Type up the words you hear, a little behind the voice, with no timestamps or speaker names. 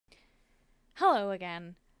Hello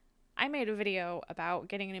again. I made a video about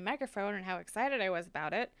getting a new microphone and how excited I was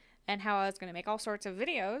about it, and how I was going to make all sorts of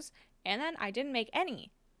videos, and then I didn't make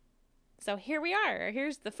any. So here we are.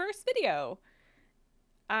 Here's the first video.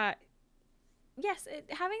 Uh, yes,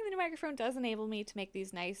 having the new microphone does enable me to make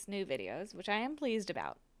these nice new videos, which I am pleased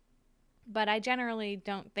about. But I generally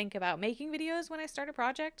don't think about making videos when I start a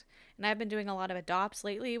project, and I've been doing a lot of adopts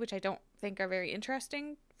lately, which I don't think are very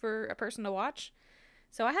interesting for a person to watch.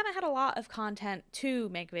 So I haven't had a lot of content to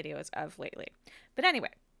make videos of lately. But anyway,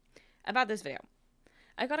 about this video.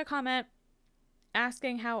 I got a comment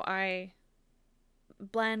asking how I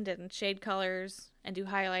blend and shade colors and do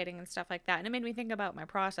highlighting and stuff like that. And it made me think about my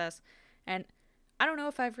process. And I don't know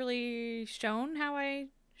if I've really shown how I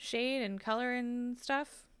shade and color and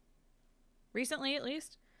stuff. Recently, at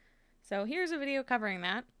least. So here's a video covering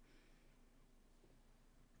that.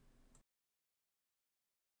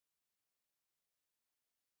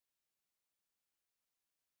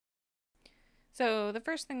 So the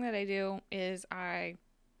first thing that I do is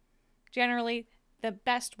generally, the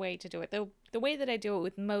best way to do it, the way that I do it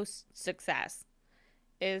with most success,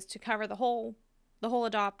 is to cover the whole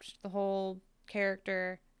adopt, the whole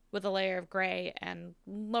character with a layer of gray and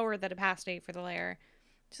lower the opacity for the layer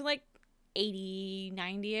to like 80,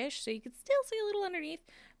 90-ish, so you can still see a little underneath,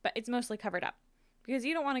 but it's mostly covered up because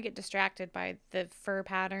you don't want to get distracted by the fur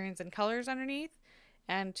patterns and colors underneath,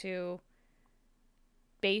 and to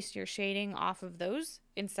base your shading off of those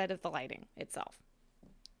instead of the lighting itself.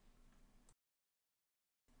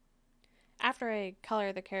 After I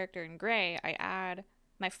color the character in gray, I add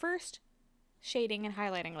my first shading and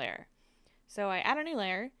highlighting layer. So I add a new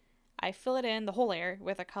layer, I fill it in, the whole layer,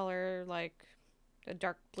 with a color like a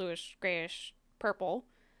dark bluish, grayish purple,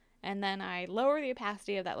 and then I lower the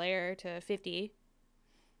opacity of that layer to 50.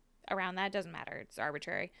 Around that, doesn't matter, it's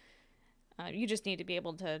arbitrary. You just need to be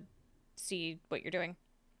able to see what you're doing.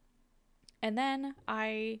 And then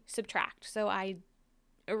I subtract, so I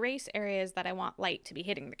erase areas that I want light to be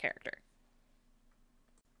hitting the character.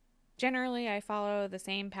 Generally, I follow the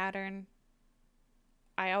same pattern.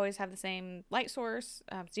 I always have the same light source.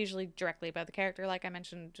 It's usually directly above the character, like I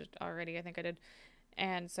mentioned already, I think I did.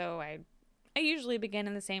 And so I usually begin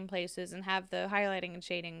in the same places and have the highlighting and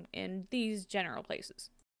shading in these general places.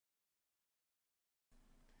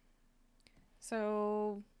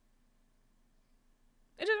 So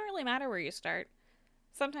it doesn't really matter where you start.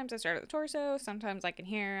 Sometimes I start at the torso, sometimes like in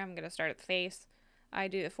here, I'm going to start at the face. I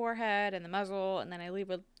do the forehead and the muzzle, and then I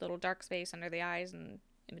leave a little dark space under the eyes and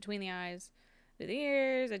in between the eyes. I do the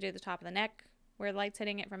ears, I do the top of the neck where the light's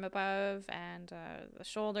hitting it from above, and the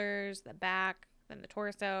shoulders, the back, then the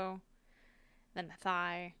torso, then the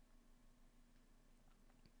thigh,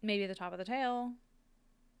 maybe the top of the tail.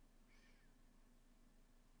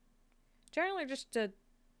 Generally just the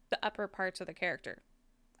upper parts of the character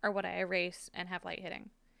are what I erase and have light hitting.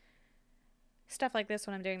 Stuff like this,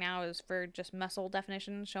 what I'm doing now, is for just muscle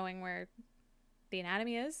definition, showing where the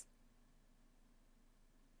anatomy is.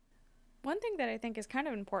 One thing that I think is kind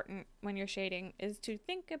of important when you're shading is to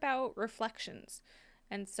think about reflections.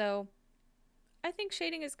 And so I think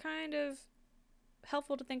shading is kind of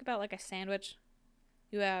helpful to think about like a sandwich.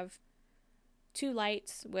 You have two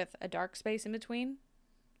lights with a dark space in between.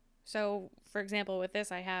 So, for example, with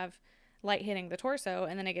this, I have light hitting the torso,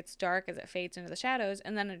 and then it gets dark as it fades into the shadows,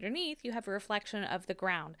 and then underneath you have a reflection of the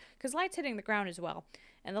ground, because light's hitting the ground as well,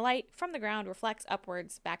 and the light from the ground reflects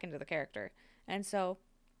upwards back into the character. And so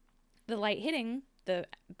the light hitting the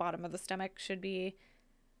bottom of the stomach should be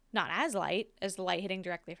not as light as the light hitting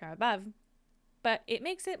directly from above, but it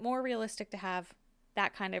makes it more realistic to have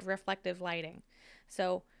that kind of reflective lighting.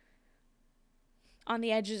 So on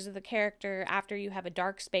the edges of the character, after you have a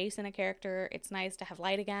dark space in a character, it's nice to have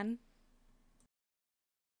light again.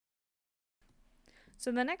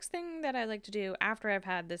 So the next thing that I like to do after I've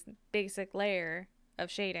had this basic layer of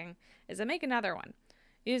shading is I make another one.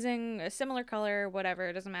 Using a similar color, whatever,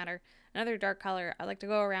 it doesn't matter, another dark color. I like to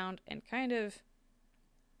go around and kind of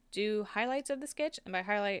do highlights of the sketch, and by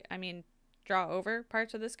highlight I mean draw over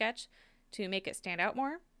parts of the sketch to make it stand out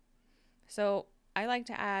more. So I like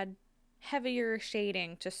to add heavier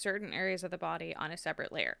shading to certain areas of the body on a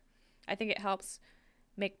separate layer. I think it helps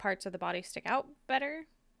make parts of the body stick out better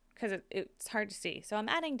because it's hard to see. So I'm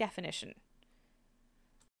adding definition.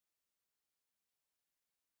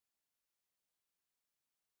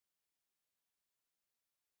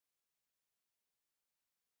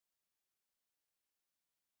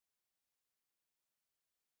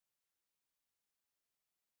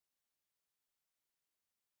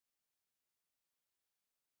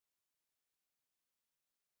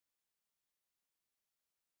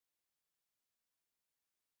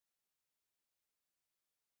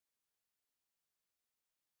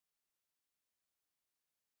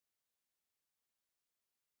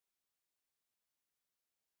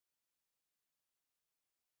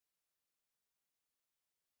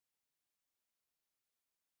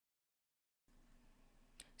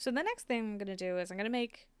 So the next thing I'm going to do is I'm going to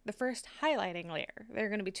make the first highlighting layer. There are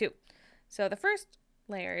going to be two. So the first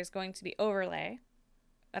layer is going to be overlay.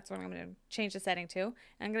 That's what I'm going to change the setting to. And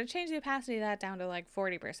I'm going to change the opacity of that down to like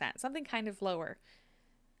 40%, something kind of lower.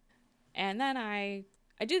 And then I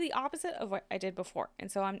do the opposite of what I did before.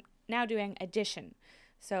 And so I'm now doing addition.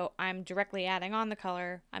 So I'm directly adding on the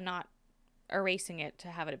color. I'm not erasing it to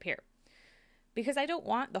have it appear. Because I don't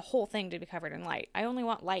want the whole thing to be covered in light. I only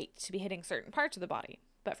want light to be hitting certain parts of the body.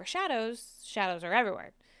 But for shadows, shadows are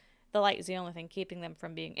everywhere. The light is the only thing keeping them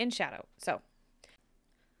from being in shadow. So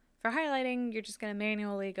for highlighting, you're just going to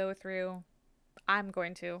manually go through. I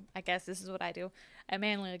guess this is what I do. I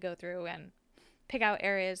manually go through and pick out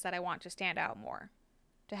areas that I want to stand out more,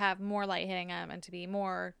 to have more light hitting them and to be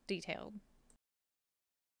more detailed.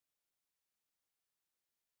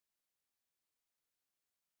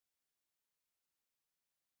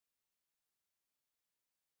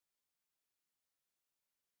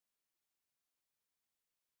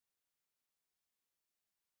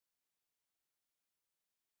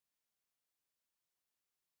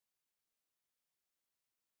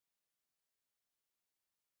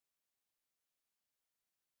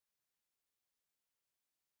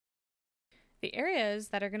 The areas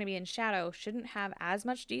that are going to be in shadow shouldn't have as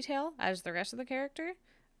much detail as the rest of the character.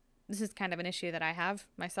 This is kind of an issue that I have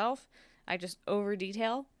myself. I just over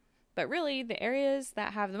detail. But really, the areas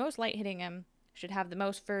that have the most light hitting them should have the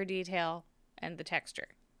most fur detail and the texture.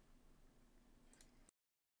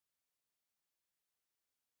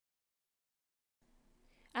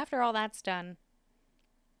 After all that's done,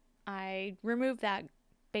 I remove that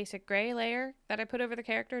basic gray layer that I put over the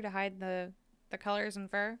character to hide the colors and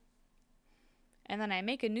fur. And then I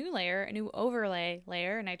make a new layer, a new overlay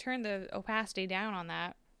layer, and I turn the opacity down on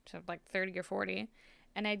that to like 30 or 40.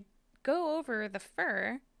 And I go over the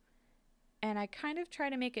fur and I kind of try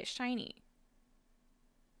to make it shiny.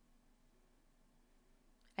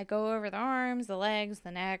 I go over the arms, the legs,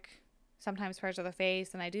 the neck, sometimes parts of the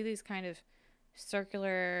face, and I do these kind of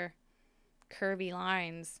circular, curvy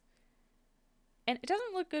lines. And it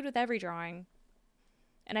doesn't look good with every drawing,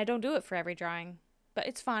 and I don't do it for every drawing, but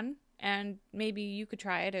it's fun, and maybe you could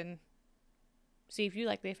try it and see if you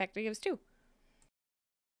like the effect it gives too.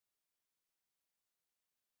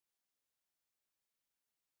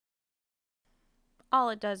 All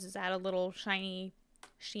it does is add a little shiny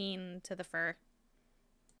sheen to the fur.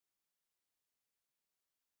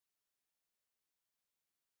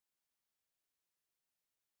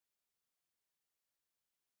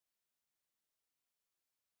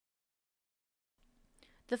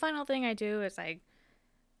 The final thing I do is I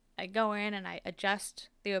go in and I adjust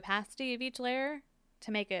the opacity of each layer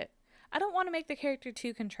to make it. I don't want to make the character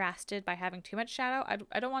too contrasted by having too much shadow.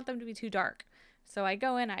 I don't want them to be too dark. So I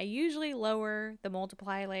go in, I usually lower the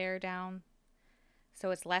multiply layer down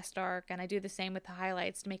so it's less dark, and I do the same with the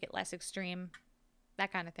highlights to make it less extreme,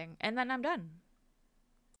 that kind of thing. And then I'm done.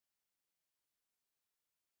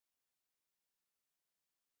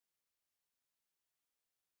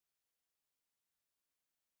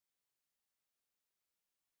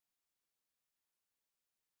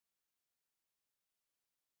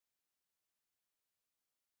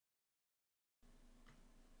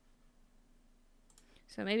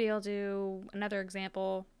 So maybe I'll do another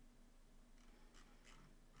example.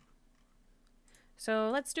 So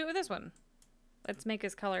let's do it with this one. Let's make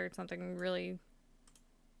his color something really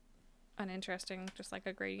uninteresting, just like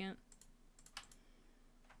a gradient.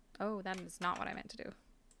 Oh, that is not what I meant to do.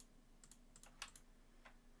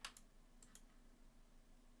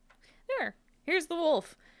 There, here's the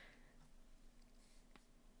wolf.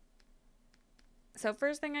 So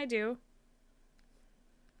first thing I do,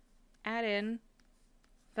 add in,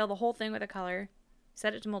 fill the whole thing with a color,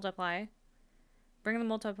 set it to multiply, bring the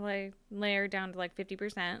multiply layer down to like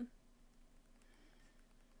 50%,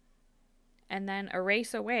 and then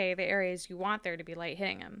erase away the areas you want there to be light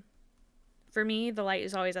hitting them. For me, the light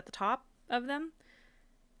is always at the top of them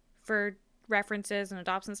for references and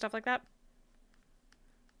adopts and stuff like that.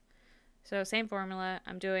 So same formula,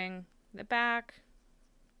 I'm doing the back,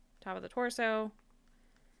 top of the torso,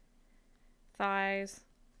 thighs,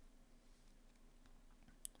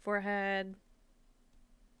 forehead,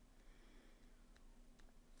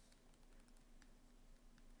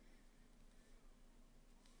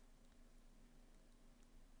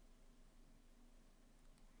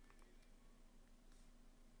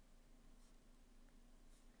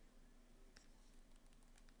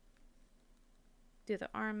 do the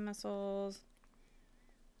arm muscles,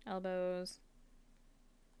 elbows.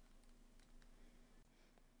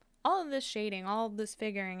 All of this shading, all of this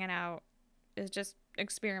figuring it out is just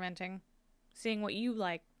experimenting, seeing what you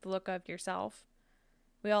like the look of yourself,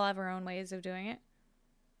 We all have our own ways of doing it.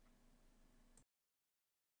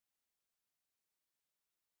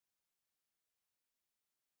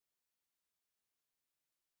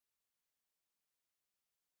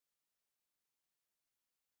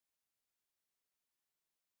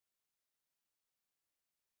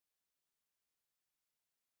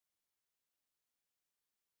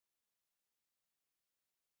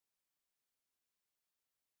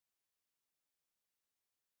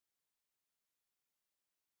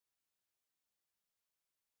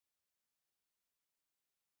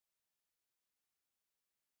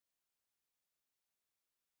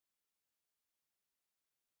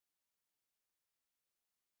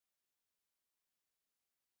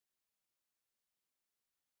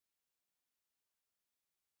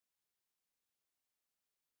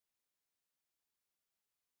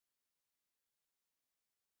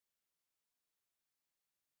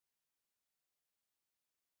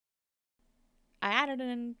 I added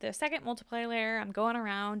in the second multiply layer. I'm going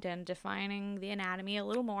around and defining the anatomy a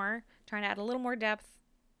little more, trying to add a little more depth.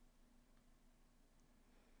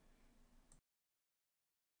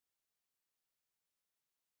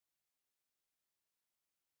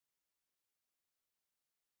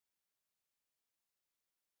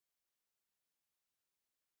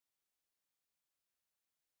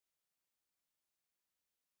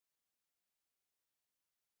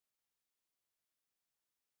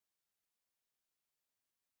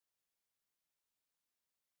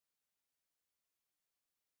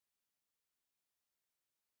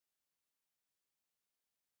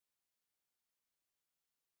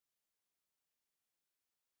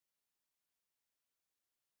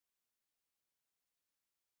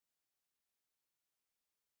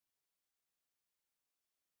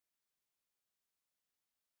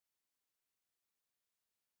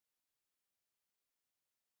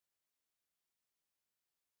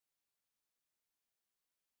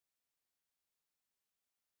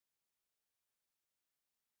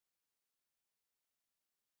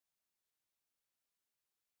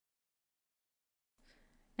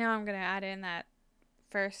 Now I'm going to add in that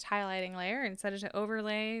first highlighting layer and set it to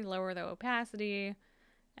overlay, lower the opacity,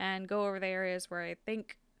 and go over the areas where I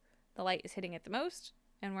think the light is hitting it the most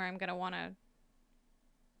and where I'm going to want to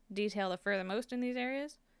detail the furthermost in these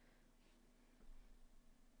areas.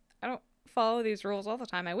 I don't follow these rules all the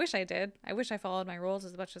time. I wish I did. I wish I followed my rules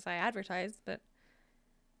as much as I advertised, but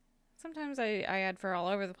sometimes I add fur all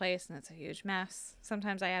over the place and it's a huge mess.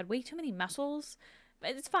 Sometimes I add way too many muscles, but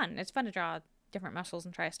it's fun. It's fun to draw different muscles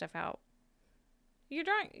and try stuff out.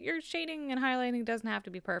 Your shading and highlighting doesn't have to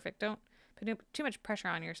be perfect. Don't put too much pressure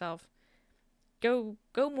on yourself. Go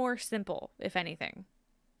more simple, if anything.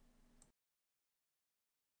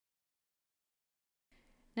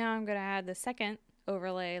 Now I'm going to add the second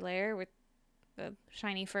overlay layer with the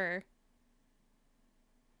shiny fur.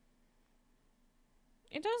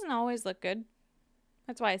 It doesn't always look good.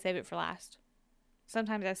 That's why I save it for last.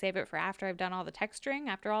 Sometimes I save it for after I've done all the texturing,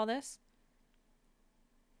 after all this.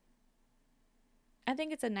 I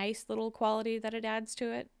think it's a nice little quality that it adds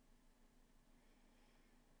to it.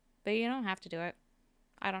 But you don't have to do it.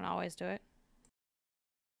 I don't always do it.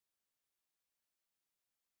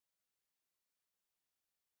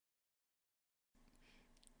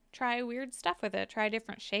 Try weird stuff with it. Try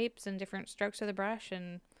different shapes and different strokes of the brush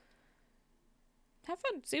and have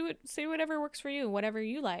fun. See whatever works for you, whatever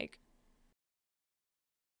you like.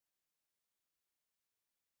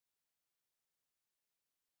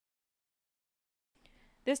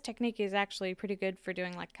 This technique is actually pretty good for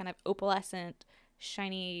doing like kind of opalescent,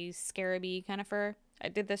 shiny, scarabby kind of fur. I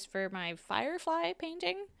did this for my firefly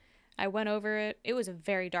painting. I went over it. It was a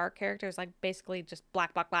very dark character. It was like basically just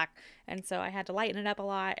black, black, black. And so I had to lighten it up a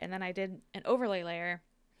lot. And then I did an overlay layer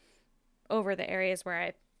over the areas where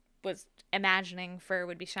I was imagining fur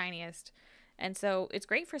would be shiniest. And so it's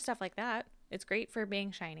great for stuff like that. It's great for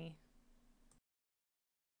being shiny.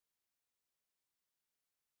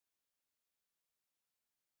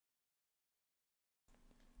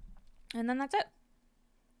 And then that's it.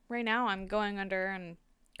 Right now I'm going under and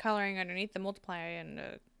coloring underneath the multiply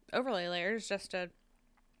and overlay layers just to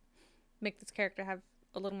make this character have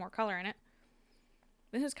a little more color in it.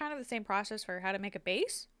 This is kind of the same process for how to make a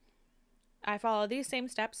base. I follow these same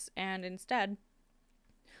steps, and instead,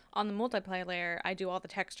 on the multiply layer, I do all the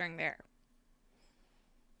texturing there.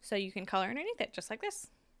 So you can color underneath it, just like this.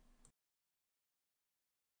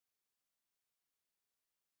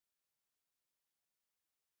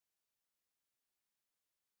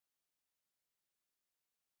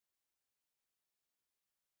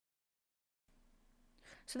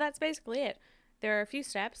 So that's basically it. There are a few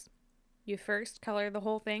steps. You first color the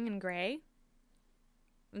whole thing in gray.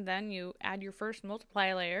 then you add your first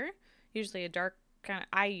multiply layer, usually a dark kind of,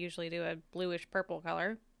 I usually do a bluish purple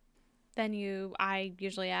color. Then I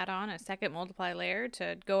usually add on a second multiply layer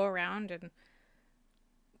to go around and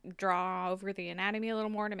draw over the anatomy a little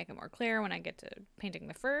more to make it more clear when I get to painting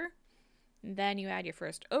the fur. And then you add your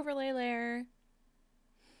first overlay layer.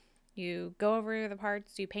 You go over the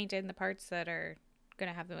parts, you paint in the parts that are going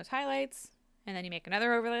to have the most highlights, and then you make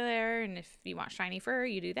another overlay layer, and if you want shiny fur,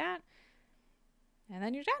 you do that. And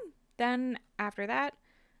then you're done. Then after that,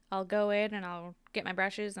 I'll go in and I'll get my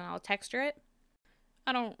brushes and I'll texture it.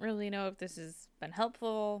 I don't really know if this has been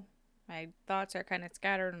helpful. My thoughts are kind of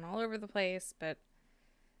scattered and all over the place, but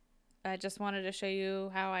I just wanted to show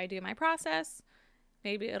you how I do my process.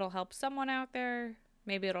 Maybe it'll help someone out there.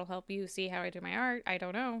 Maybe it'll help you see how I do my art. I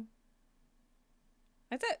don't know.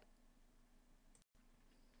 That's it.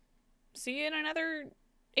 See you in another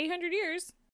 800 years.